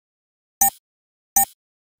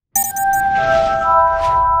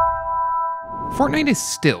Fortnite is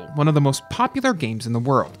still one of the most popular games in the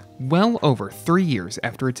world, well over 3 years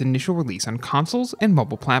after its initial release on consoles and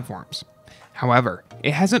mobile platforms. However,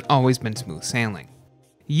 it hasn't always been smooth sailing.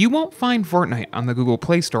 You won't find Fortnite on the Google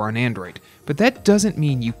Play Store on Android, but that doesn't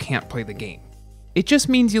mean you can't play the game. It just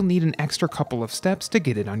means you'll need an extra couple of steps to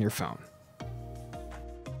get it on your phone.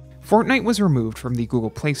 Fortnite was removed from the Google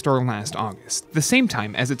Play Store last August, the same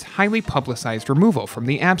time as its highly publicized removal from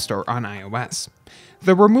the App Store on iOS.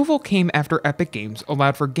 The removal came after Epic Games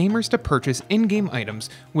allowed for gamers to purchase in-game items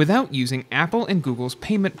without using Apple and Google's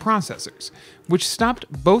payment processors, which stopped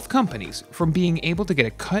both companies from being able to get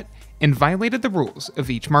a cut and violated the rules of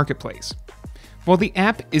each marketplace. While the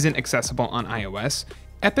app isn't accessible on iOS,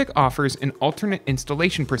 Epic offers an alternate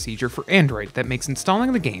installation procedure for Android that makes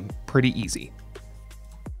installing the game pretty easy.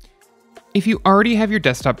 If you already have your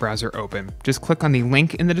desktop browser open, just click on the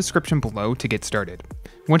link in the description below to get started.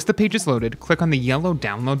 Once the page is loaded, click on the yellow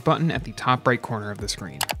download button at the top right corner of the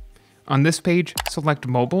screen. On this page, select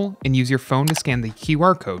Mobile and use your phone to scan the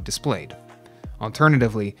QR code displayed.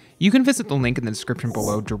 Alternatively, you can visit the link in the description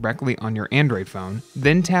below directly on your Android phone,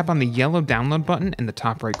 then tap on the yellow download button in the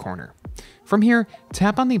top right corner. From here,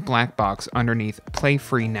 tap on the black box underneath Play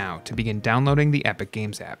Free Now to begin downloading the Epic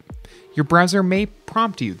Games app. Your browser may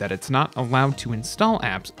prompt you that it's not allowed to install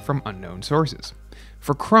apps from unknown sources.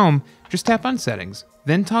 For Chrome, just tap on Settings,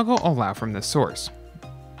 then toggle Allow from this source.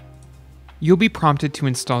 You'll be prompted to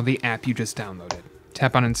install the app you just downloaded.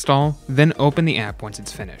 Tap on Install, then open the app once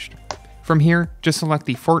it's finished. From here, just select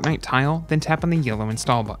the Fortnite tile, then tap on the yellow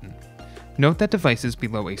Install button. Note that devices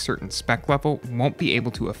below a certain spec level won't be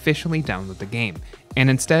able to officially download the game, and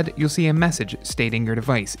instead you'll see a message stating your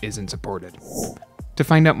device isn't supported. To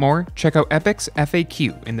find out more, check out Epic's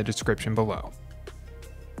FAQ in the description below.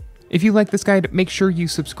 If you like this guide, make sure you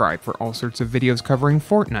subscribe for all sorts of videos covering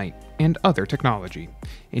Fortnite and other technology.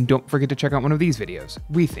 And don't forget to check out one of these videos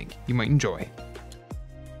we think you might enjoy.